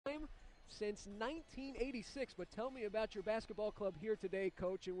since 1986. But tell me about your basketball club here today,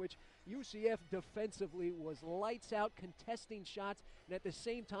 Coach, in which UCF defensively was lights out, contesting shots, and at the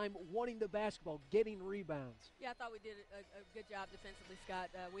same time wanting the basketball, getting rebounds. Yeah, I thought we did a good job defensively, Scott.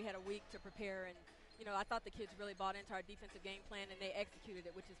 We had a week to prepare, and I thought the kids really bought into our defensive game plan, and they executed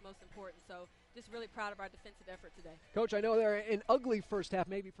it, which is most important. So just really proud of our defensive effort today. Coach, I know they're an ugly first half,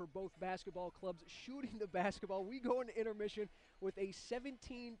 maybe for both basketball clubs, shooting the basketball. We go into intermission with a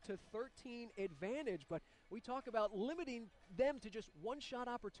 17-13 advantage, but we talk about limiting them to just one-shot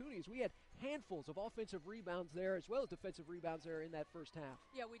opportunities. We had handfuls of offensive rebounds there as well as defensive rebounds there in that first half.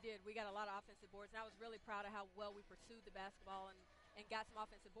 Yeah, we did. We got a lot of offensive boards, and I was really proud of how well we pursued the basketball and got some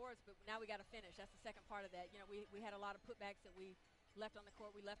offensive boards, but now we got to finish. That's the second part of that. We had a lot of putbacks that we left on the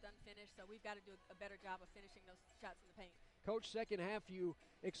court. We left unfinished, so we've got to do a better job of finishing those shots in the paint. Coach, second half, you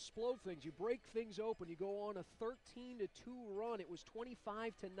explode things. You break things open. You go on a 13-2 run. It was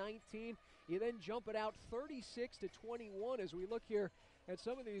 25-19. You then jump it out 36-21 as we look here at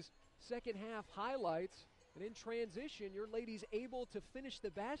some of these second half highlights. And in transition, your ladies able to finish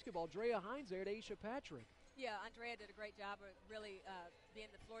the basketball. Drea Hines there to Aisha Patrick. Yeah, Andrea did a great job of really being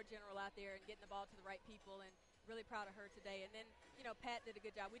the floor general out there and getting the ball to the right people, and really proud of her today. And then, Pat did a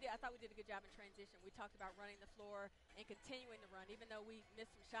good job. I thought we did a good job in transition. We talked about running the floor and continuing to run. Even though we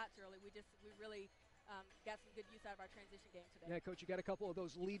missed some shots early, we really got some good use out of our transition game today. Yeah, Coach, you got a couple of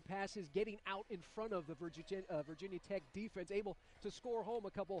those lead passes getting out in front of the Virginia Tech defense, able to score home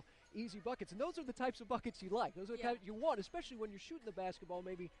a couple easy buckets. And those are the types of buckets you like. Those are the types you want, especially when you're shooting the basketball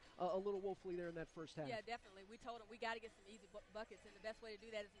maybe a little woefully there in that first half. Yeah, definitely. We told them we got to get some easy buckets, and the best way to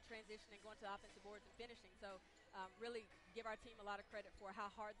do that is in transition and going to the offensive boards and finishing. So really give our team a lot of credit for how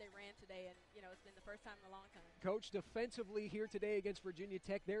hard they ran today, and it's been the first time in a long time. Coach, defensively here today against Virginia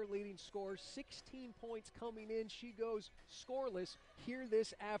Tech, their leading scorer, 16 points coming in. She goes scoreless here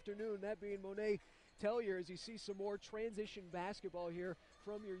this afternoon, that being Monet Tellier, as you see some more transition basketball here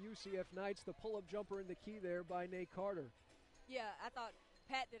from your UCF Knights. The pull-up jumper in the key there by Nate Carter. Yeah, I thought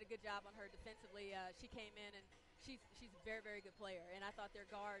Pat did a good job on her defensively. She came in, and she's a very, very good player, and I thought their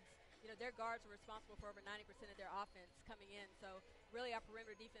guards were responsible for over 90% of their offense coming in. So really our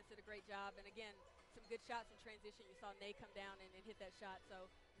perimeter defense did a great job. And again, some good shots in transition. You saw Nate come down and hit that shot. So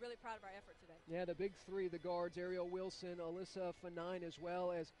really proud of our effort today. Yeah, the big three, the guards, Ariel Wilson, Alyssa Fanine, as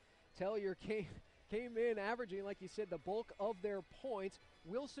well as Tellier came in averaging, like you said, the bulk of their points.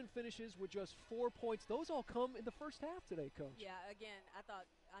 Wilson finishes with just 4 points. Those all come in the first half today, Coach. Yeah, again, I thought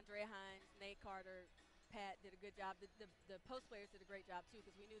Andrea Hines, Nate Carter, Pat did a good job. The post players did a great job, too,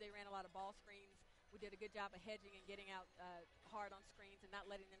 because we knew they ran a lot of ball screens. We did a good job of hedging and getting out hard on screens and not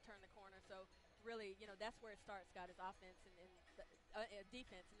letting them turn the corner. So, really, that's where it starts, Scott, is offense and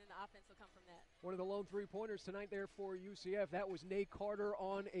defense, and then the offense will come from that. One of the lone three-pointers tonight there for UCF. That was Nate Carter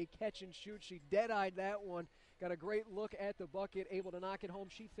on a catch and shoot. She dead-eyed that one. Got a great look at the bucket, able to knock it home.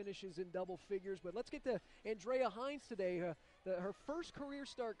 She finishes in double figures. But let's get to Andrea Hines today. Her first career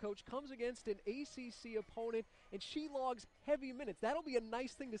start, Coach, comes against an ACC opponent, and she logs heavy minutes. That'll be a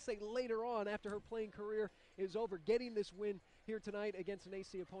nice thing to say later on after her playing career is over, getting this win here tonight against an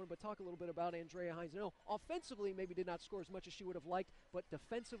ACC opponent. But talk a little bit about Andrea Hines. No, offensively maybe did not score as much as she would have liked, but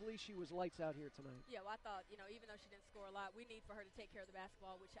defensively she was lights out here tonight. Yeah, well, I thought, even though she didn't score a lot, we need for her to take care of the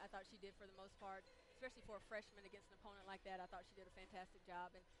basketball, which I thought she did for the most part, especially for a freshman against an opponent like that. I thought she did a fantastic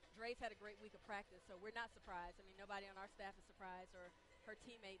job. And Dre's had a great week of practice, so we're not surprised. I mean, nobody on our staff is surprised, or her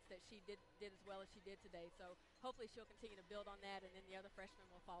teammates, that she did as well as she did today. So hopefully she'll continue to build on that, and then the other freshmen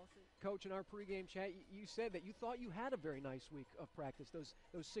will follow suit. Coach, in our pregame chat, you said that you thought you had a very nice week of practice, those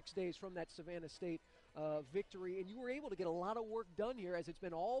 6 days from that Savannah State victory, and you were able to get a lot of work done here, as it's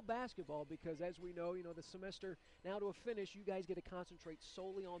been all basketball, because as we know, the semester now to a finish, you guys get to concentrate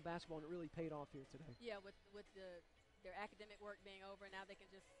solely on basketball, and it really paid off here today. Yeah, with their academic work being over, now they can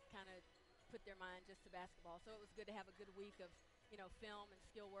just kind of put their mind just to basketball. So it was good to have a good week of film and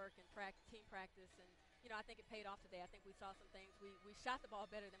skill work and team practice, and I think it paid off today. I think we saw some things. We shot the ball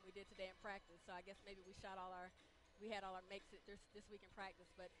better than we did today in practice, so I guess maybe we had all our makes it this week in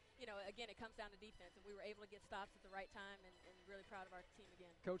practice. But, again, it comes down to defense, and we were able to get stops at the right time, and really proud of our team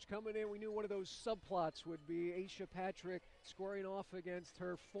again. Coach, coming in, we knew one of those subplots would be Aisha Patrick scoring off against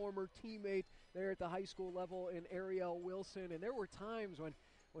her former teammate there at the high school level in Ariel Wilson, and there were times when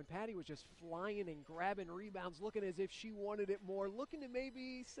Patty was just flying and grabbing rebounds, looking as if she wanted it more, looking to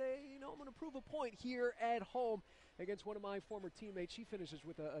maybe say, I'm going to prove a point here at home against one of my former teammates. She finishes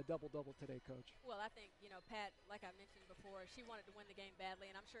with a double-double today, Coach. Well, I think, Pat, like I mentioned before, she wanted to win the game badly,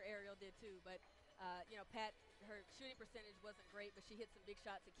 and I'm sure Ariel did too. But, Pat, her shooting percentage wasn't great, but she hit some big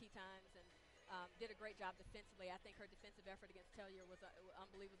shots at key times and did a great job defensively. I think her defensive effort against Tellier was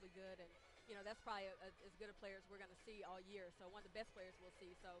unbelievably good, and that's probably as good a player as we're going to see all year. So one of the best players we'll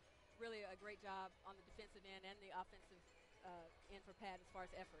see. So really a great job on the defensive end and the offensive end for Pat as far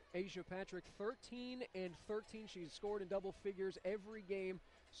as effort. Asia Patrick, 13 and 13. She's scored in double figures every game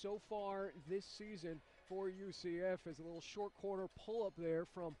so far this season for UCF. As a little short corner pull-up there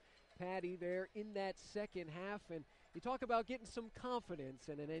from Patty there in that second half. And you talk about getting some confidence,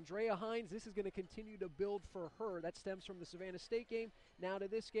 and Andrea Hines, this is going to continue to build for her. That stems from the Savannah State game, now to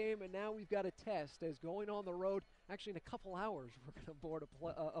this game, and now we've got a test as going on the road. Actually, in a couple hours, we're going to board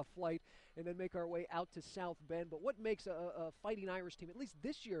a flight and then make our way out to South Bend. But what makes a Fighting Irish team, at least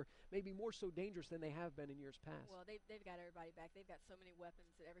this year, maybe more so dangerous than they have been in years past? Well, they've got everybody back. They've got so many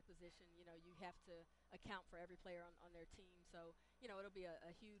weapons at every position. You have to account for every player on their team. So, it'll be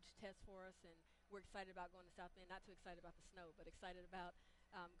a huge test for us, and we're excited about going to South Bend. Not too excited about the snow, but excited about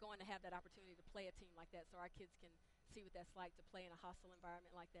going to have that opportunity to play a team like that so our kids can see what that's like to play in a hostile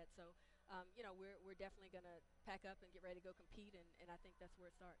environment like that. So, we're definitely going to pack up and get ready to go compete, and I think that's where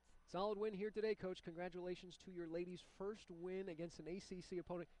it starts. Solid win here today, Coach. Congratulations to your ladies' first win against an ACC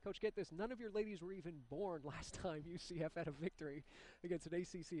opponent. Coach, get this, none of your ladies were even born last time UCF had a victory against an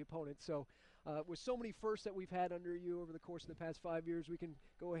ACC opponent. So with so many firsts that we've had under you over the course of the past 5 years, we can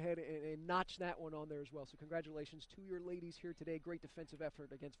go ahead and notch that one on there as well. So congratulations to your ladies here today. Great defensive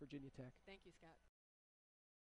effort against Virginia Tech. Thank you, Scott.